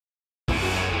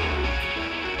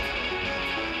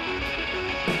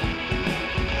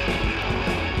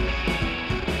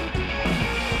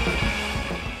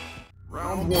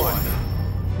Round one.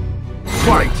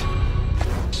 Fight!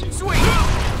 Sweet! Sweet!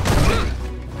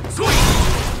 Sweet!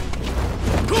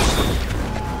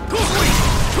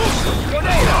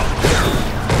 Tornado!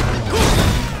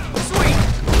 Sweet!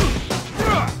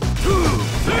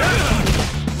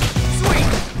 Sweet!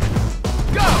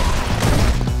 Go!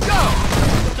 Go!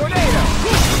 Tornado!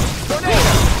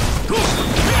 Tornado!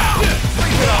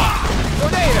 Sleep it off!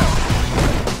 Tornado!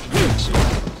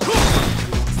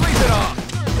 Sleep it off!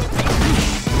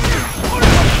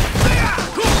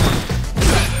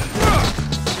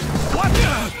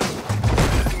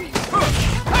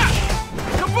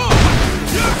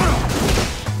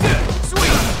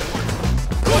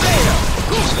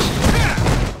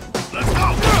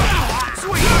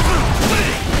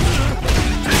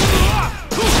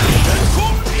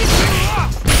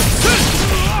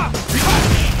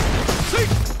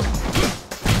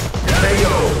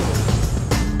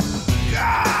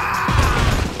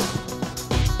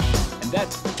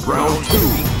 Round two.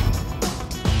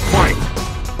 Fight!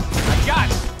 I got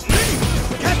it!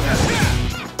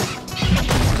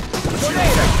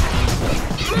 Tornado!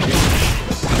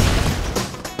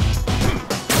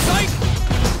 Sight!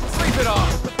 Sleep it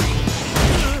off!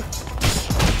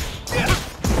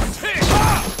 Sleep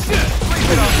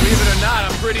it off! Believe it or not,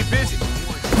 I'm pretty busy.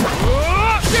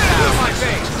 Get out of my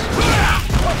face!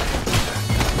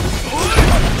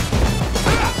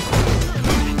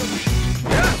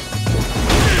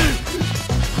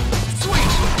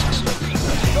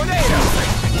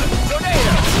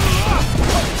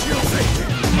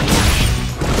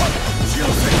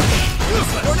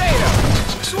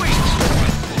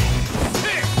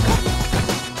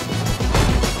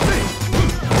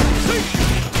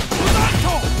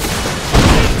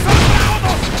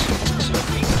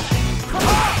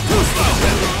 Too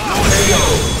slow!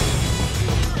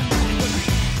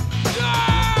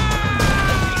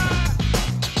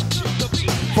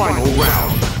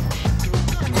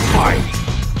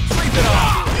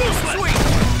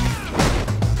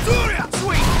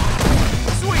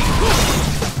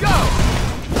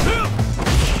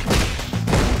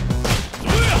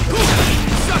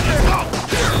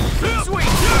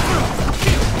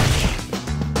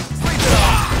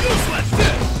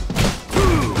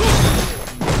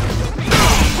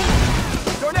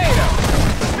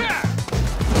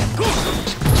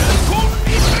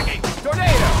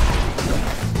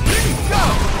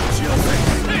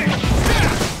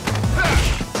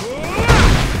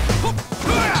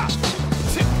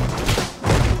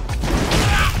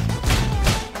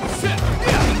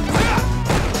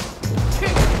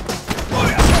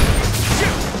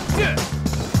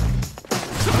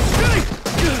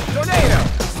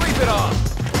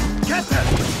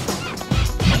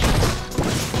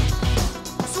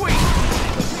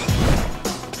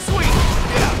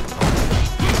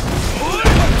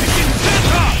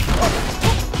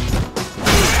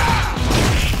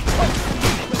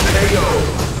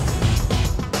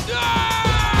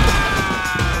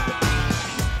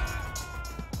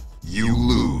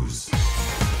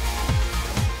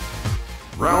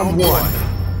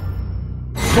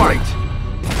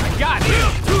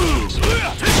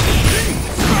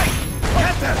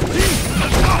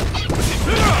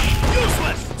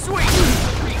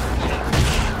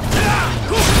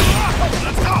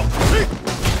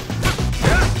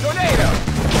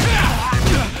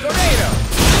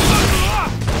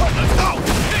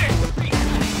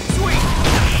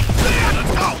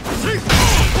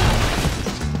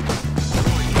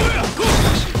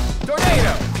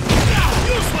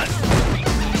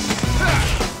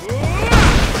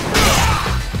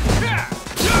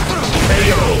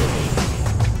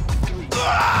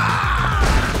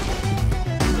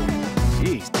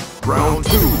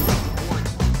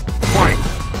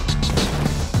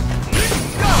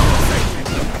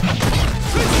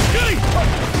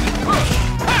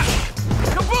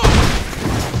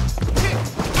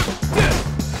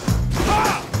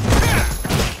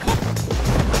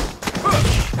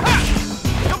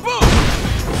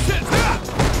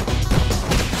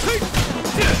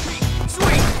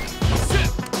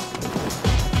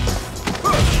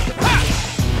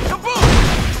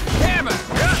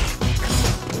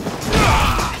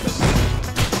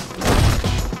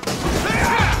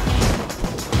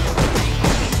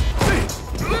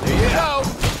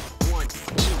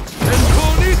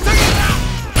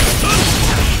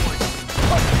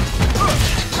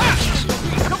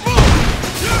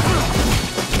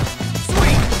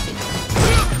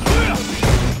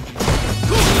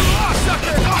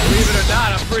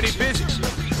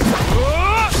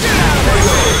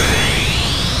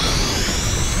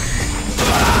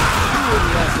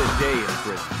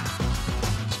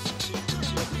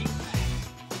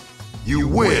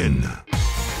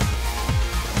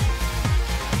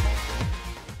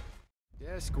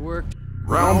 Brisk work.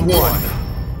 Round one.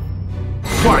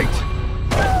 Fight!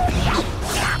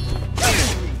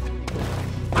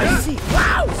 I see.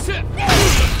 Wow! Shit!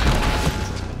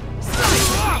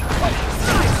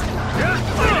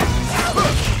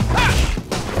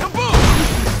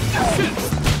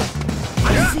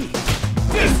 I see.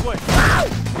 This way.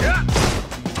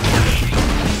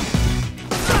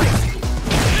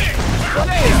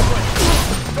 Tornado!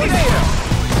 Tornado!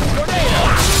 Tornado!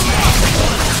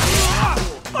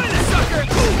 Find the sucker!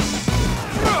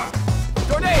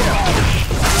 Tornado!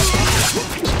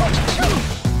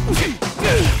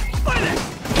 Find it!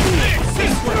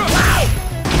 This way!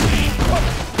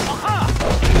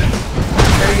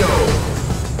 KO!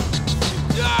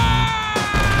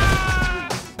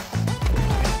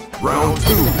 Round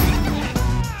two.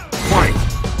 Fight!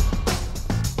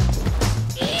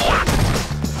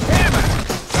 Hammer!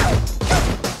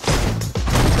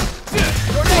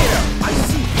 Tornado! I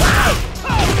see!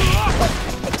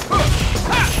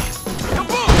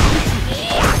 Kaboom!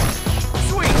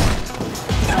 Sweet!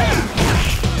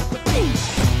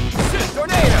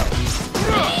 Tornado!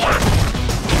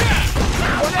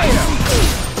 Tornado!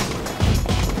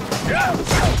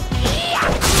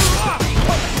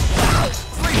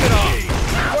 Sleep it off!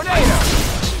 Tornado!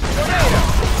 Tornado!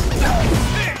 Tornado!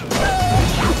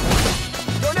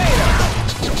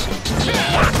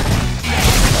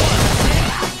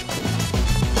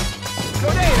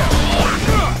 Tornado!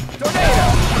 Tornado!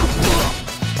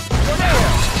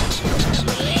 Tornado!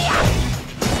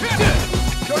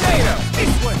 Tornado!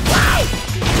 This way!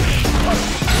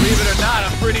 Believe it or not,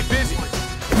 I'm pretty busy.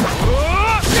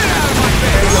 Oh, get out of my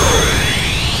face!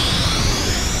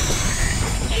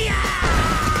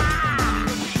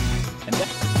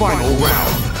 Final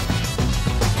round.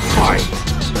 Fight!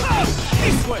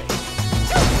 This way!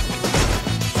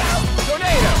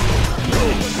 Tornado!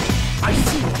 I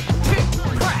see!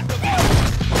 Crap!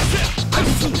 I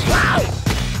see! Wow!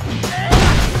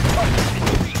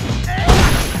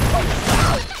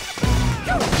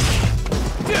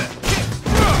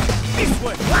 This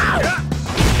way! Wow!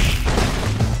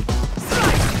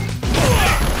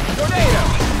 Tornado!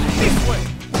 This way!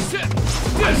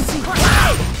 I see!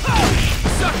 Wow!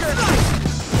 Sucker!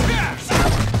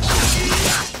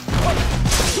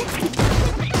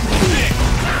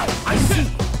 I see!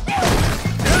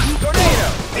 Tornado!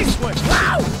 This way!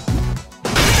 Wow!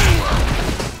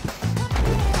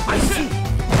 I see!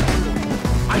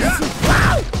 I see!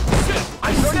 Wow! I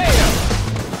tornado!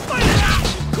 Tornado!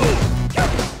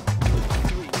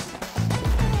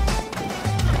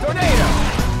 Tornado!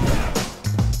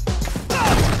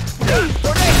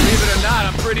 Believe it or not,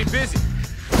 I'm pretty busy.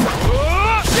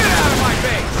 Oh, get out of my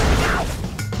face!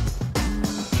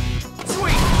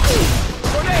 Sweet!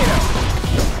 Tornado!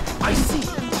 I see!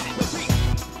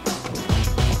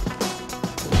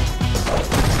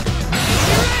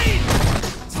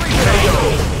 Sleep it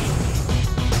off!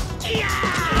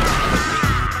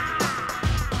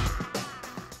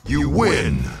 You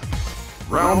win!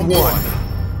 Round one.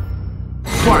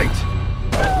 Fight!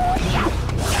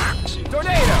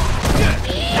 Tornado!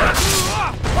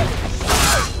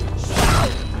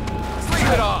 Sleep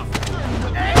it off!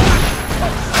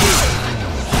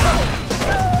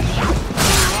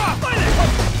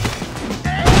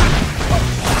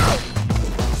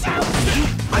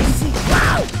 I see!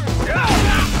 Wow!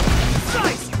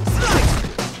 Slice! Slice!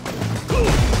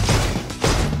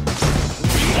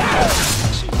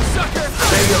 Sucker!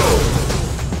 KO!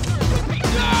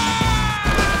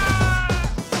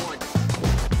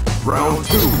 Round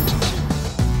two.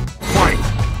 Fight!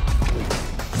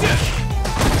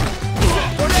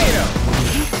 Tornado!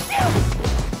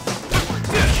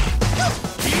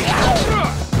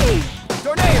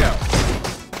 Tornado!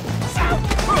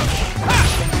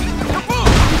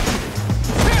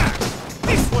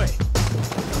 This way!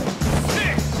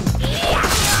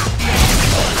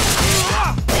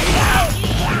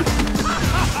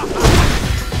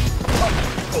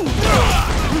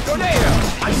 Tornado!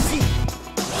 I see!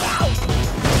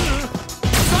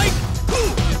 Psych!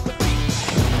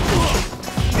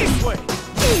 This way!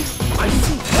 I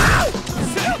see!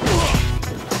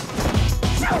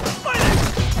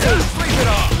 Sleep it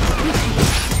off!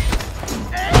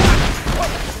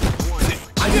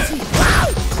 I see!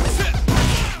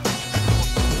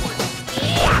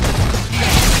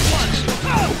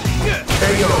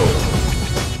 KO!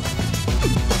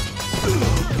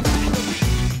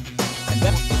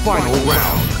 Final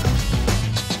round.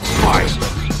 Fight!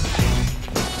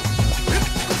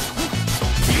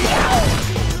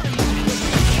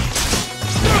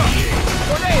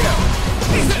 Tornado!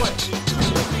 This way!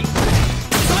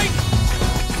 Psych!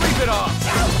 Sleep it off!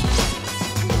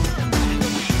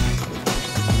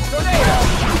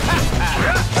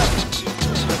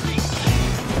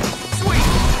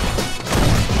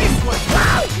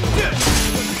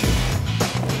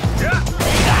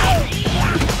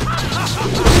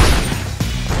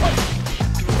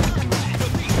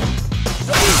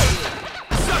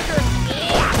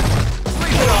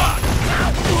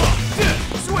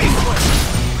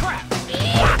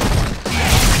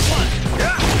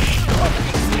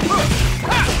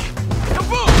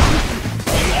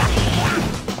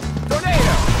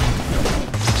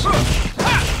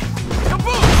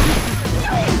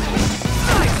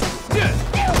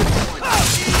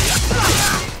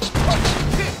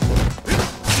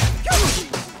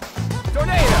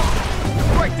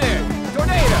 there!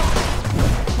 Tornado!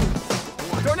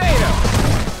 Tornado!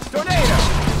 Tornado!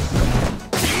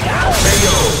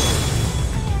 KO.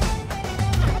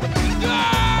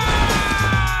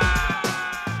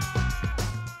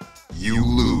 You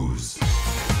lose.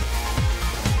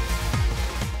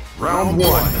 Round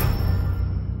 1.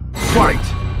 Fight!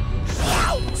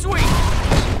 Sweet!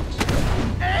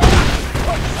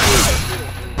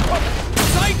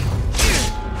 Psych!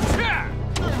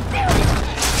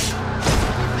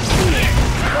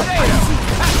 Tornado!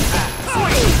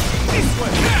 Sweet! This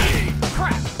way!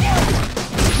 Crap!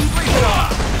 Freeze it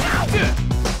off!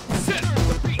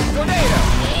 Tornado!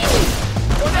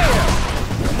 Tornado!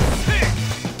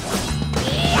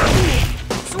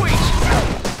 Sweet!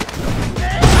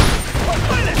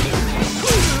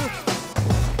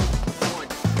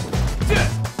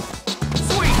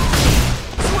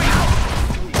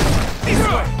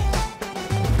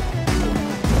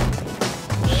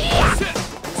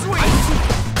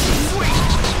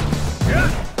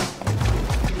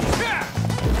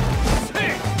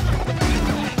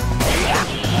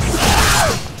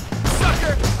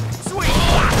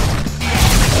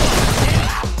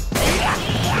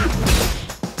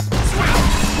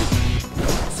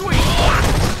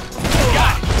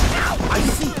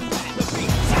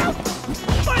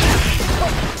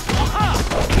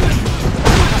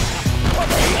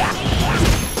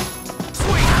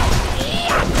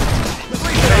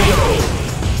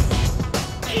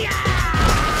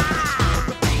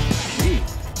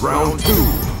 Round 2.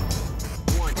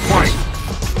 Fight!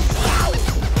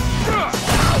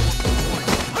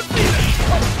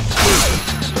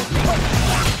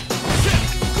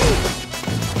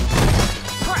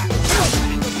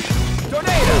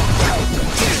 Tornado!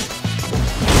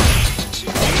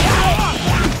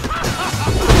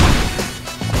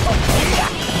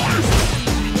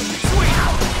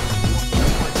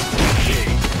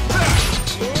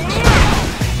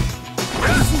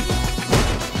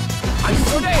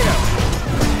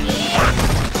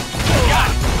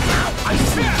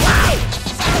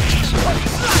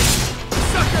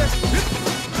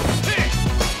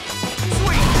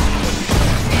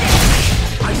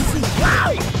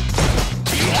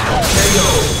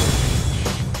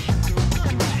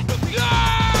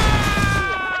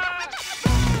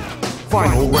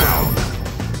 Final round.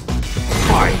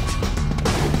 Fight!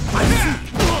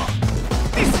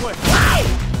 This way!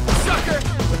 Sucker!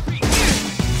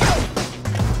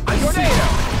 Tornado!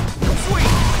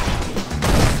 Sweet!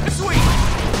 Sweet!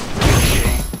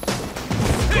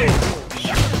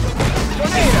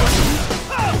 Tornado!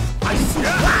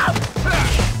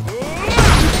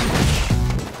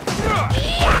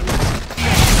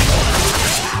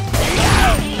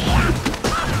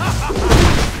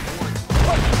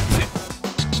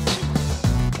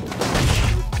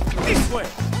 This way!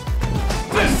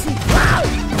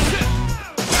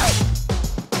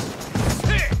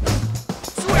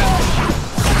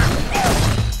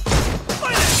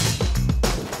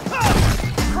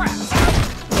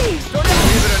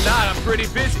 Believe it or not, I'm pretty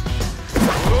busy.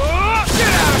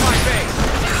 Get out of my face!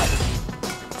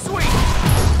 Sweet!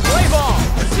 Play ball!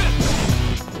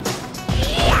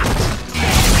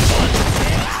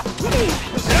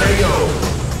 KO.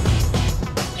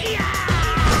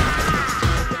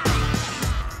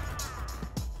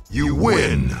 You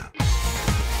win.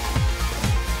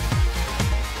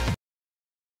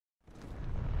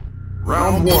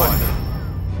 Round 1.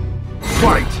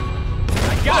 Fight!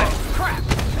 I got it! Crap!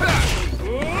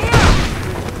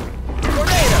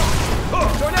 Tornado!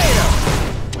 Tornado!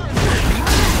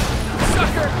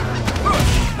 Sucker!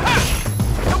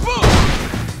 Kaboom!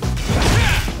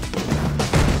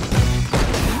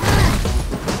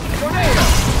 Tornado!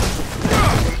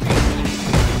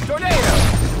 Tornado!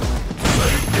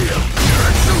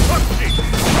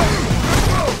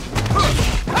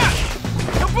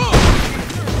 Kaboom!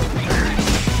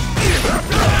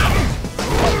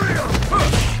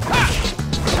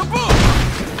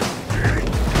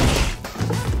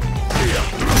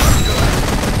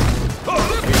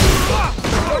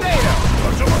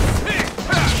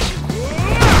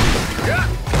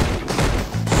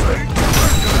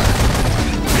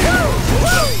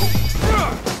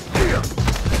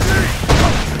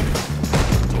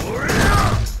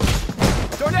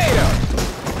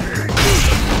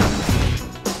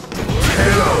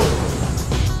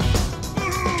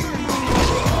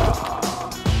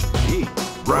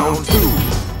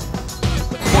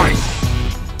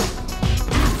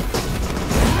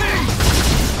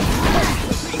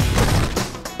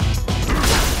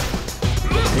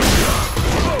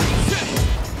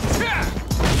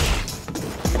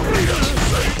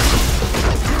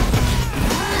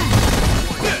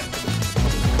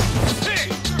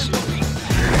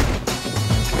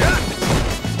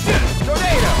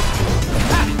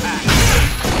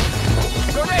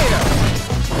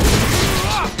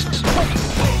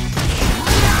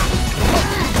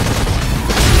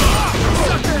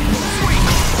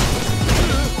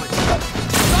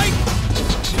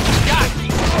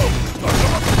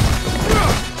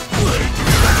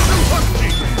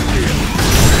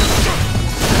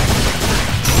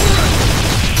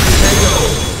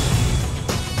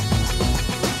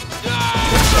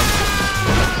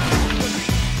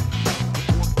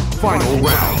 Final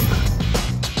round.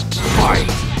 Fight!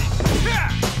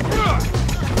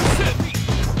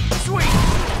 Sweet!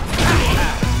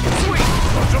 Sweet!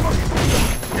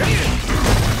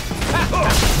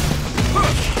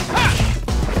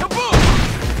 Kaboom!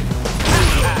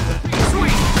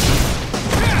 Sweet!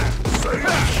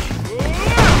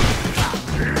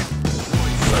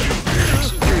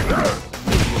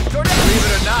 Believe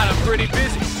it or not, I'm pretty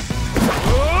busy.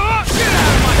 Get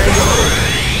out of my face!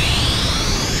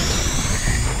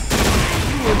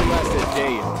 You wouldn't last a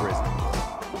day in prison.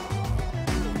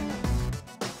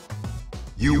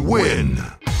 You win!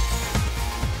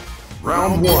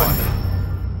 Round one.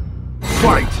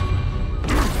 Fight!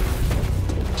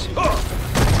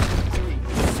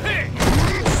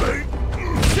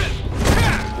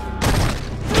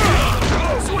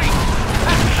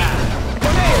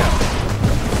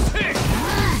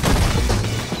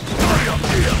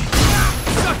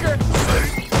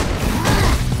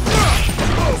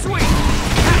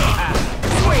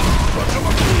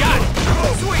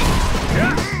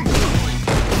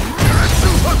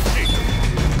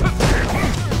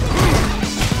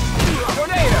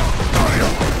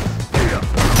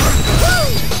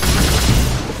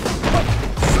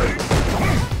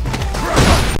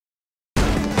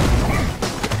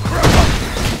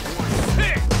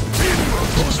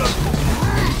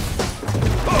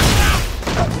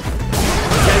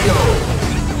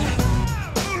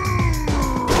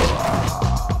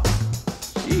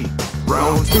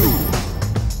 Round two.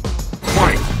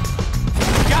 Fight!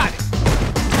 Got it!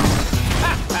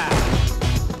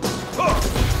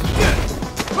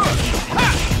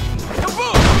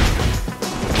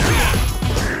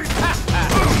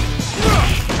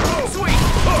 Sweet!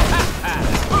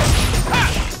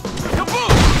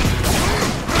 Kaboom!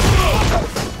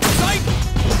 Psych!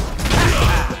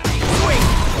 Sweet!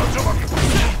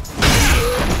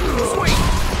 Sweet!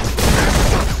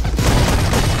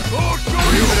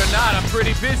 Believe it or not, I'm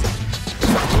pretty busy.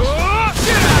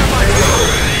 Get out of my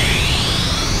face!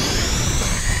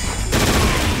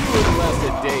 You wouldn't last a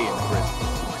day in prison.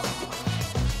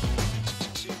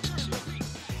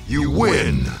 You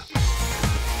win!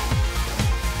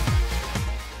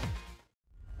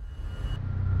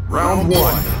 Round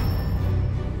one.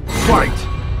 Fight!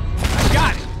 I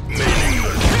got it!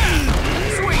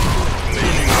 Sweet!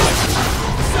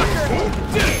 Sucker!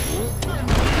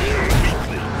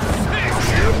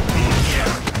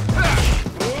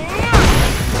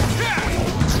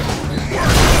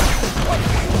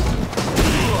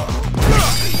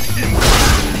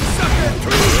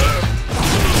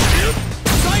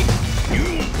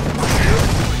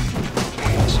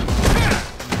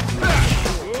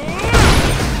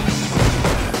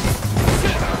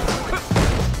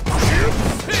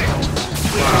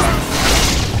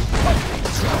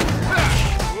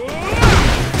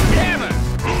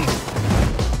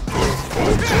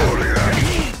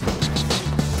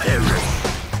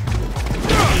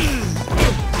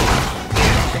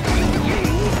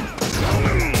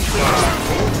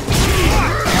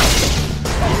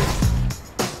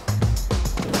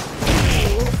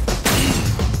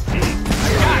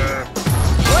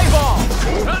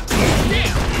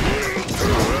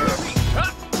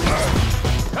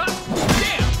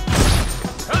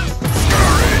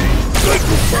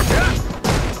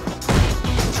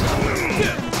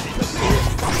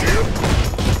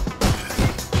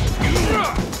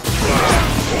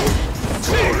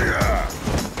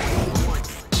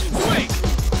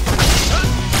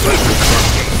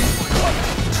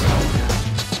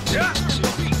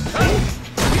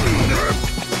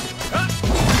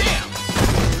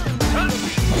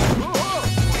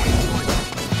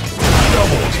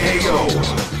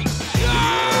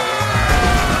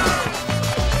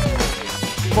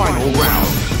 Final round.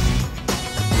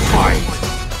 Fight!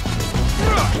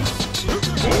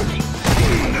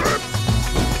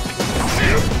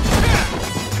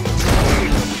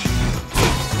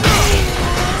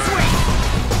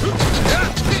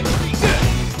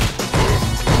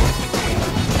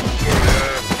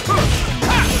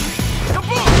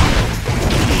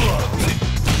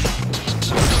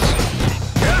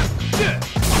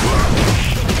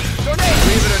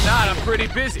 Believe it or not, I'm pretty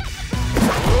busy.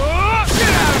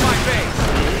 Get out of my face!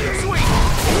 Sweet!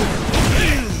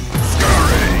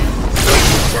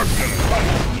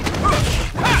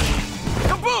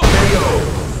 Kaboom!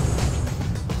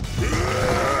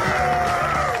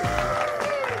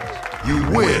 You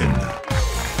win!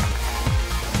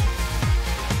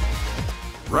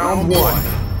 Round one.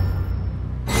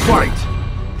 Fight!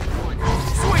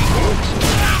 Sweet!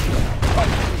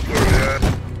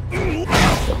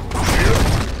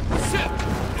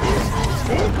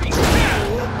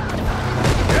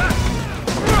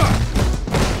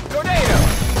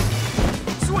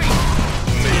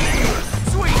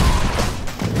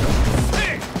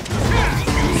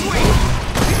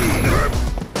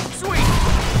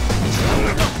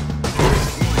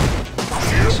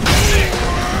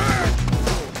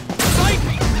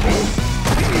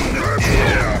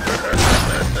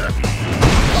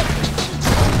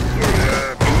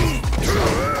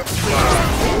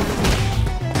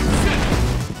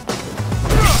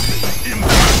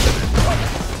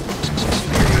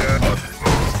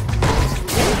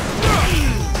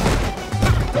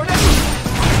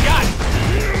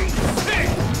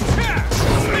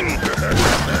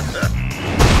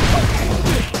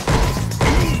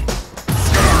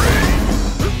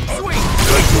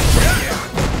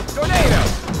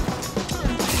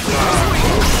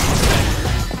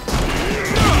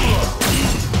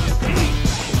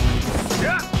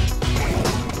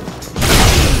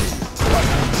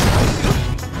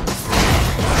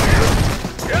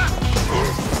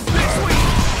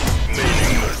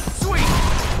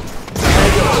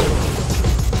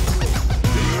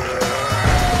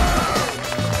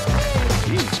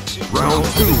 Round 2.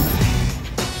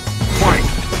 Fight!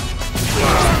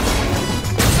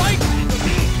 Sight!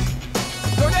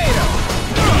 Tornado!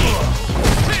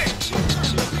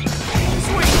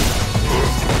 Sweet!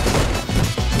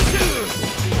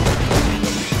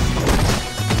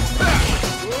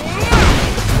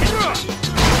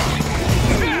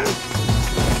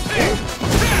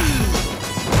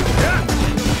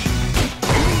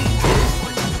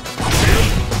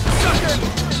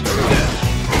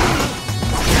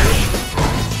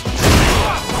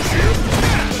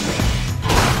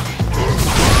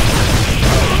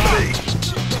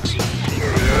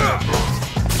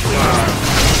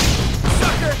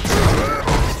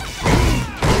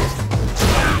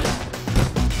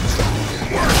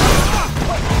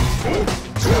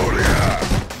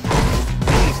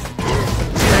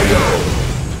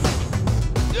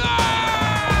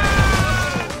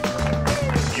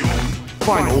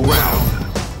 Final round.